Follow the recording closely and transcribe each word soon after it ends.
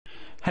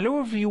Hello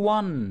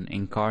everyone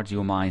in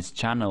CardioPharma's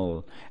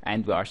channel,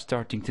 and we are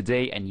starting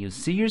today a new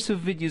series of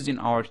videos in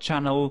our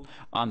channel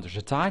under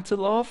the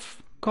title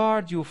of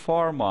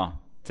CardioPharma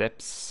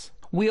Tips.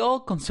 We all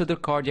consider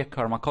cardiac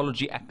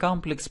pharmacology a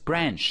complex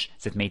branch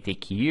that may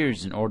take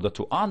years in order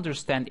to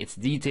understand its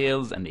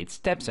details and its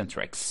tips and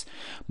tricks.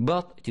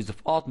 But it is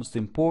of utmost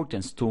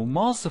importance to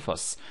most of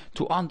us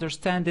to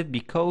understand it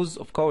because,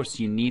 of course,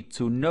 you need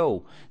to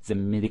know the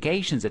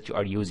medications that you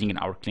are using in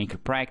our clinical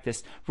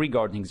practice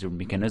regarding their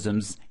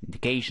mechanisms,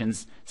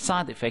 indications,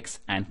 side effects,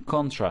 and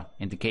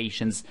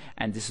contraindications.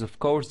 And this is, of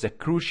course, the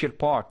crucial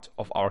part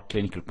of our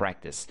clinical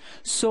practice.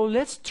 So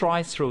let's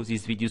try through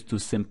these videos to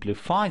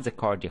simplify the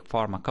cardiac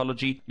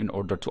pharmacology in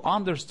order to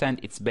understand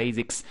its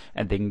basics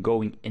and then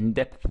going in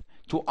depth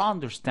to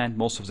understand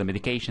most of the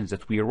medications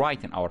that we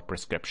write in our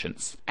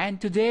prescriptions. And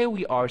today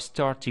we are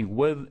starting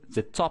with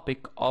the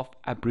topic of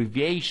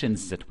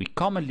abbreviations that we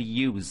commonly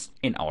use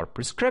in our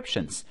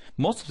prescriptions.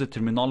 Most of the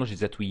terminologies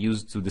that we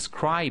use to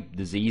describe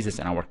diseases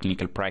in our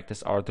clinical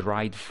practice are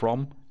derived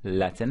from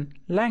Latin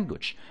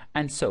language,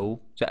 and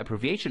so the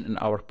abbreviation in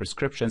our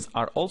prescriptions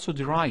are also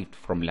derived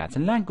from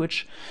Latin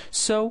language.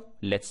 So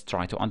let's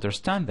try to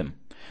understand them.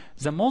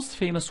 The most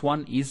famous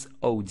one is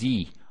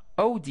OD.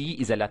 OD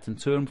is a Latin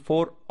term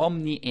for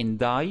omni in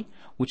die,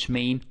 which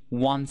means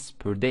once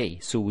per day.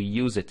 So we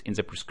use it in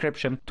the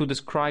prescription to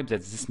describe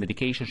that this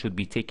medication should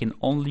be taken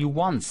only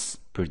once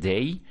per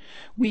day.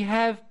 We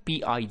have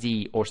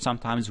PID, or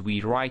sometimes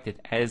we write it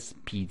as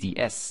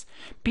PDS.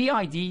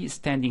 PID is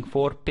standing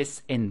for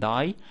pis in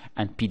die,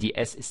 and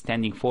PDS is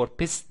standing for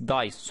pis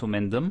die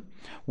sumendum,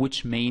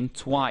 which means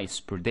twice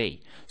per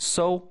day.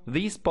 So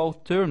these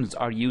both terms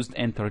are used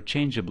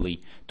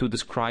interchangeably to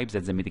describe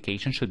that the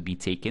medication should be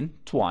taken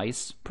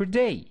twice per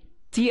day.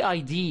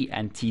 TID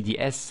and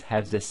TDS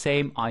have the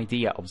same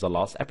idea of the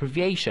last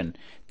abbreviation,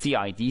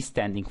 TID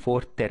standing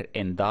for ter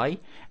in die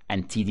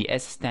and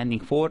TDS standing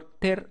for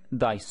ter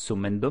die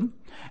sumendum,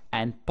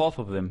 and both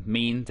of them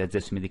mean that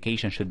this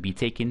medication should be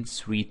taken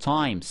 3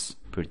 times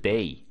per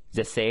day.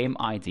 The same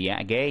idea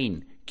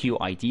again,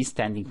 QID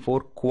standing for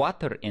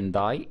quater in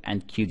die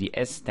and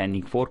QDS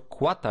standing for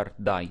quater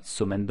die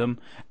sumendum,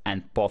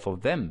 and both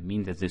of them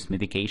mean that this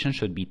medication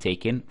should be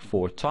taken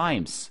 4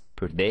 times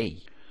per day.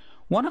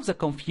 One of the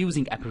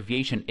confusing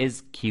abbreviation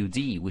is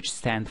QD, which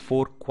stands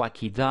for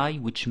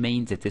quackidie, which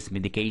means that this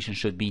medication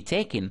should be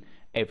taken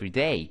every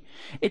day.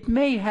 It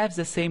may have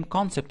the same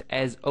concept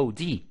as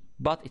OD,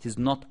 but it is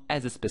not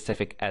as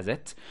specific as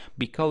it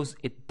because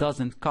it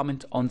doesn't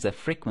comment on the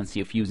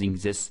frequency of using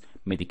this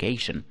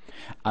medication.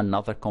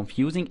 Another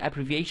confusing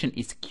abbreviation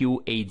is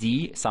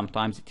QAD.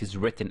 Sometimes it is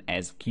written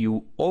as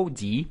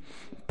QOD,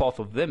 both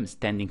of them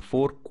standing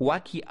for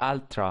quacki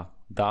ultra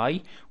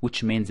die,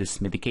 which means this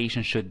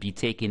medication should be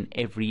taken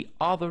every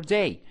other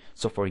day.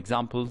 So for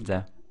example,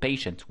 the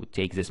patient would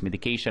take this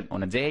medication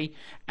on a day,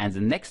 and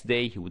the next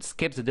day he would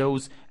skip the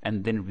dose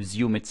and then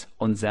resume it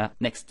on the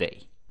next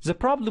day. The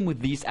problem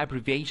with these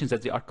abbreviations is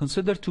that they are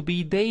considered to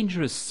be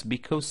dangerous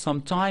because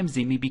sometimes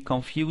they may be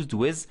confused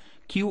with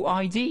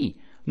QID.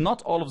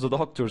 Not all of the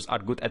doctors are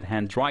good at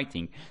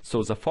handwriting,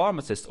 so the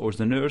pharmacist or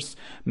the nurse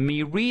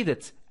may read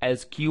it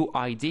as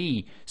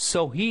QID.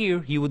 So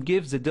here he would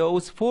give the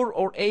dose 4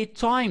 or 8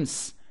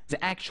 times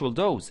the actual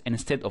dose, and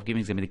instead of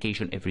giving the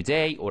medication every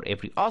day or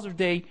every other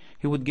day,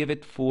 he would give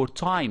it 4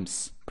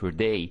 times per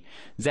day.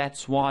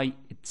 That's why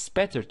it's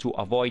better to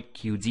avoid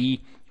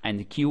QD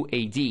and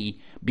QAD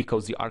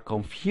because they are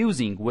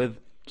confusing with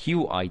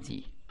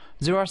QID.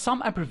 There are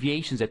some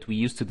abbreviations that we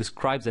use to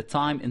describe the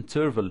time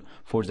interval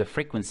for the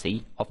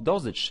frequency of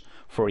dosage.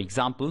 For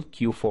example,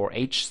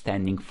 Q4H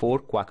standing for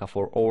quacka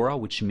for ora,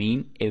 which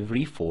mean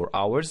every 4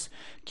 hours.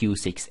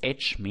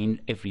 Q6H mean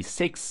every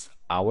 6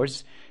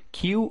 hours.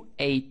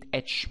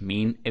 Q8H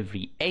mean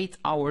every 8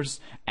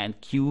 hours.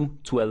 And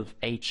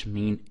Q12H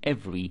mean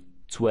every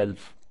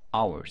 12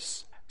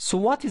 hours. So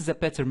what is the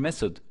better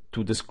method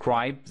to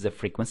describe the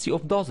frequency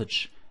of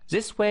dosage?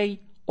 This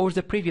way or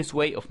the previous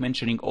way of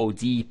mentioning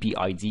OD,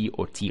 PID,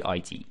 or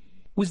TID?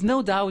 With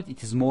no doubt,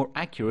 it is more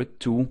accurate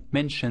to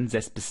mention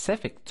the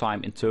specific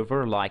time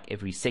interval like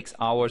every 6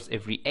 hours,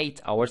 every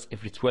 8 hours,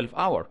 every 12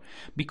 hours,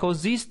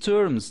 because these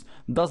terms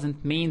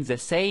doesn't mean the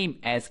same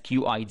as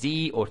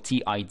QID or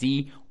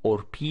TID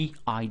or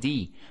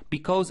PID,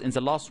 because in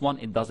the last one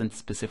it doesn't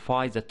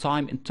specify the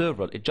time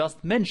interval, it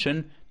just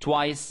mentions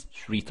twice,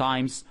 3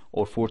 times,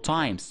 or 4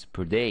 times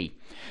per day.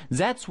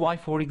 That's why,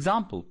 for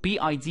example,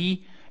 PID,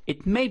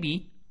 it may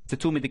be the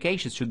 2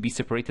 medications should be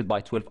separated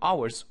by 12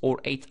 hours or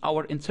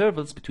 8-hour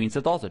intervals between the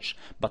dosage.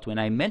 But when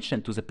I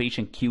mention to the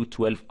patient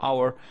Q12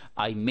 hour,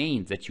 I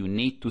mean that you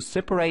need to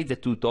separate the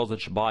 2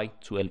 dosage by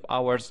 12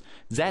 hours.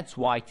 That's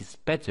why it is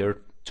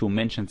better to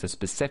mention the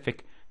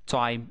specific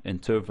time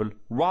interval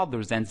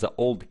rather than the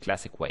old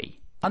classic way.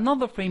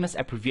 Another famous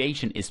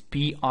abbreviation is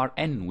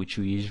PRN, which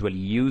we usually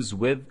use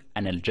with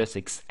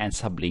analgesics and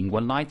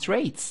sublingual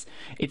nitrates.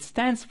 It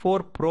stands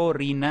for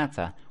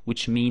Pro-Renata,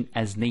 which means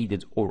as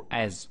needed or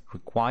as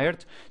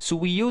required. So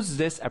we use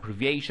this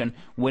abbreviation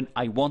when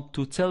I want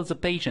to tell the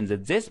patient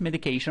that this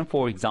medication,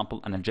 for example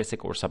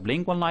analgesic or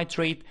sublingual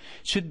nitrate,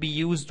 should be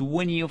used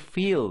when you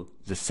feel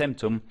the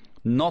symptom,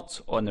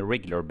 not on a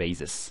regular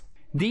basis.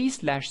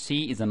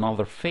 D/C is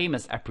another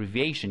famous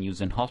abbreviation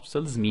used in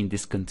hospitals, mean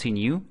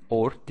discontinue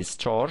or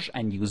discharge,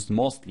 and used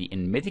mostly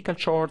in medical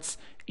charts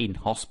in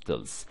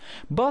hospitals.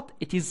 But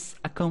it is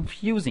a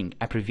confusing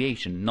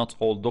abbreviation. Not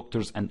all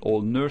doctors and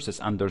all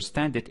nurses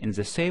understand it in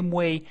the same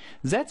way.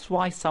 That's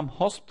why some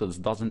hospitals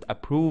doesn't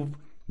approve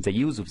the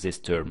use of this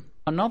term.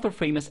 Another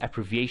famous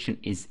abbreviation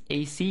is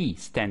AC,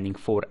 standing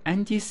for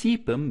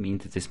anti-sepum,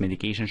 means that this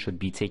medication should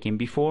be taken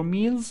before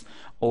meals,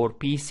 or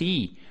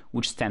PC,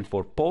 which stands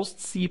for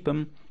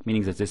post-sepum,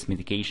 meaning that this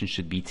medication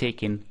should be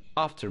taken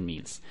after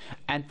meals.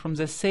 And from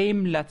the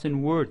same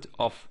Latin word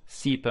of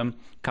sepum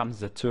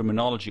comes the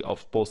terminology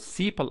of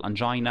post-sepal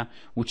angina,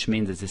 which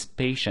means that this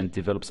patient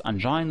develops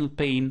anginal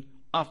pain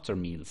after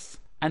meals.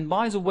 And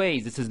by the way,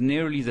 this is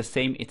nearly the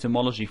same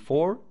etymology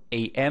for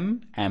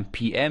AM and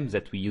PM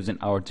that we use in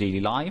our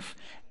daily life.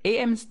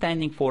 AM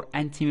standing for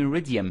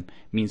antemeridium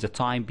means the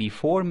time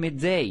before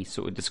midday,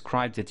 so it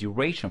describes the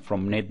duration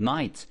from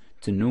midnight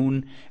to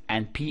noon,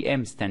 and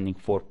PM standing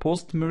for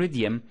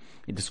post-meridium,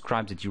 it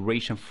describes the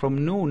duration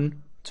from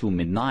noon to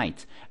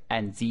midnight,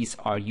 and these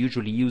are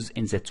usually used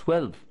in the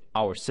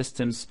 12-hour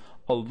systems,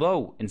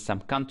 although in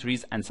some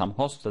countries and some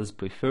hospitals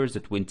prefer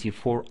the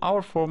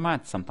 24-hour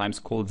format, sometimes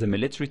called the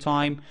military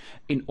time,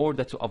 in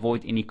order to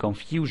avoid any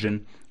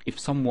confusion if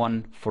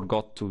someone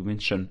forgot to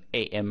mention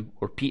AM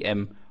or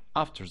PM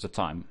after the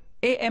time.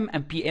 AM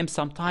and PM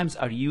sometimes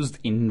are used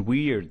in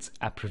weird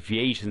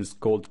abbreviations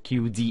called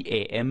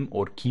QDAM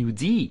or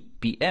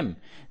QDPM.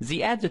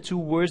 They add the two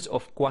words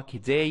of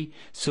quackidae,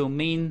 so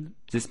mean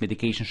this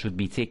medication should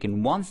be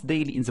taken once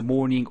daily in the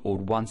morning or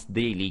once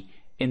daily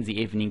in the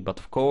evening, but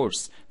of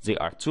course they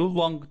are too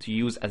long to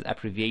use as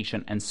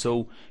abbreviation, and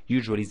so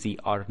usually they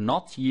are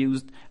not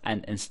used,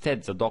 and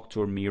instead the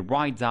doctor may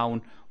write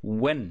down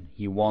when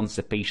he wants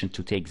the patient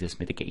to take this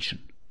medication.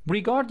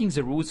 Regarding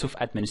the routes of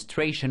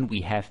administration,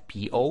 we have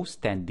PO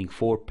standing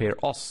for per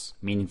os,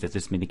 meaning that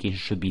this medication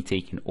should be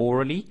taken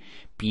orally.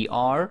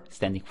 PR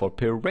standing for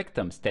per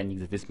rectum, standing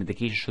that this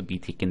medication should be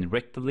taken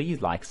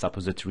rectally, like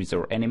suppositories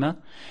or enema.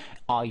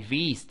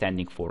 IV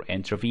standing for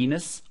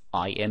intravenous.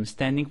 IM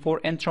standing for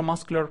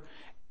intramuscular.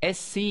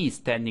 SC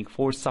standing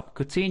for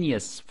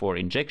subcutaneous for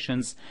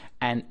injections,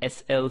 and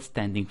SL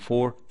standing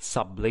for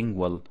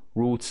sublingual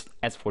routes,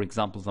 as for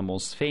example the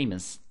most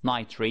famous,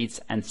 nitrates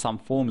and some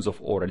forms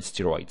of oral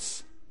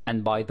steroids.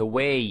 And by the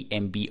way,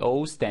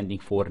 MBO standing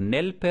for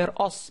nil per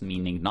os,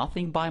 meaning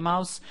nothing by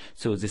mouth,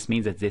 so this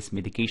means that this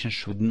medication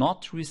should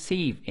not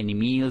receive any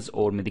meals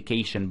or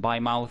medication by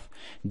mouth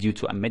due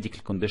to a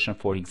medical condition,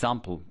 for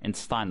example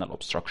intestinal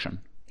obstruction.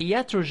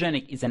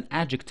 Iatrogenic is an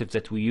adjective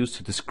that we use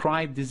to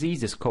describe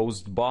diseases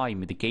caused by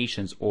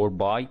medications or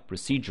by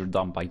procedure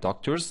done by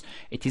doctors.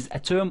 It is a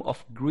term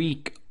of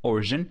Greek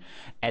origin,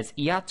 as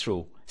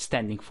iatro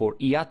standing for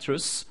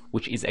iatrus,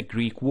 which is a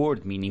Greek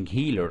word meaning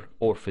healer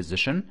or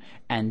physician,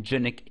 and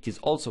genic, it is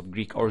also of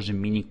Greek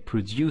origin meaning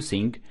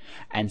producing,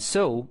 and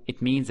so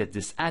it means that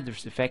this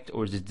adverse effect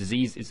or this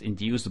disease is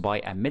induced by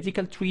a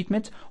medical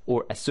treatment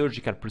or a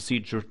surgical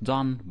procedure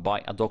done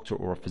by a doctor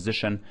or a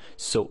physician.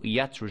 So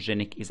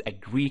iatrogenic is a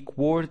Greek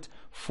word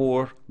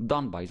for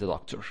done by the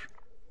doctor.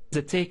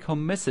 The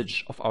take-home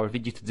message of our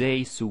video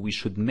today, so we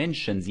should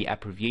mention the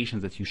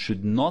abbreviations that you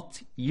should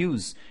not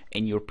use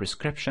in your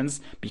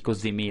prescriptions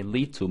because they may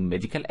lead to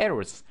medical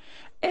errors.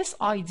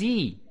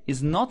 SID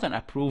is not an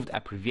approved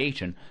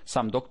abbreviation.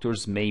 Some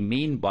doctors may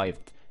mean by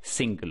it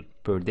single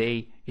per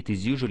day. It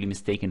is usually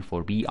mistaken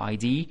for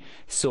BID,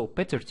 so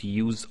better to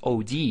use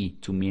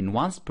OD to mean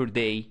once per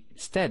day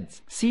instead.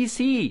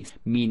 CC,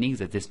 meaning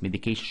that this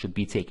medication should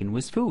be taken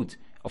with food.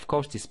 Of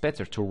course, it is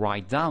better to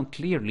write down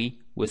clearly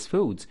with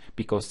food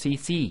because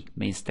CC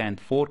may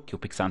stand for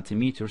cubic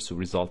centimeters, so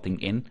resulting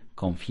in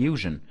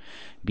confusion.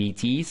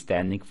 BT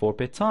standing for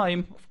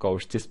bedtime. Of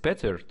course, it is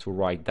better to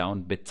write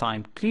down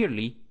bedtime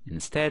clearly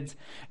instead.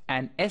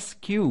 And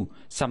SQ,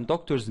 some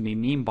doctors may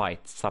mean by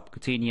it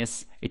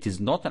subcutaneous. It is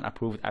not an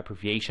approved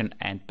abbreviation,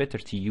 and better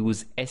to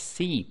use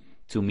SC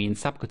to mean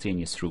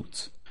subcutaneous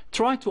route.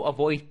 Try to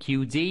avoid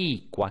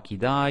QD,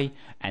 quackidae,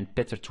 and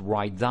better to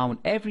write down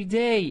every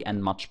day,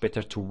 and much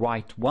better to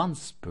write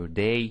once per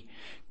day.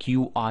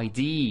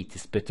 QID, it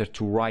is better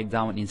to write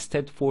down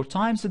instead 4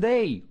 times a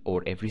day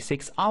or every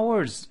 6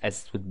 hours,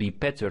 as it would be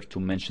better to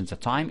mention the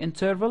time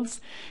intervals.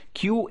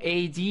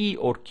 QAD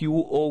or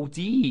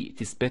QOD,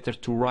 it is better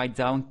to write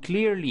down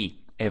clearly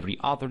every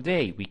other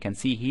day. We can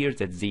see here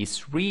that these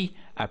 3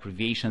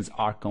 abbreviations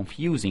are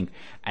confusing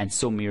and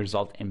so may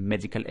result in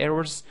medical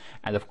errors.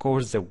 And of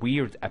course the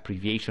weird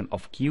abbreviation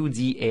of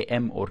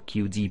QDAM or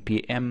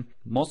QDPM,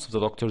 most of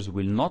the doctors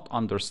will not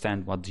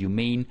understand what you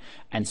mean,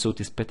 and so it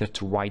is better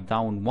to write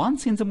down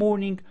once in the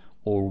morning,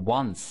 or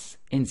once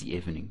in the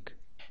evening.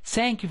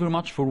 Thank you very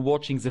much for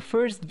watching the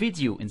first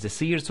video in the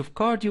series of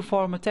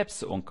CardioPharma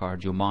tips on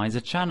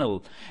CardioMind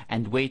channel,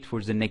 and wait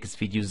for the next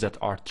videos that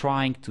are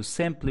trying to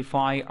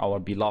simplify our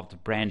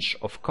beloved branch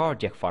of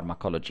cardiac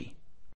pharmacology.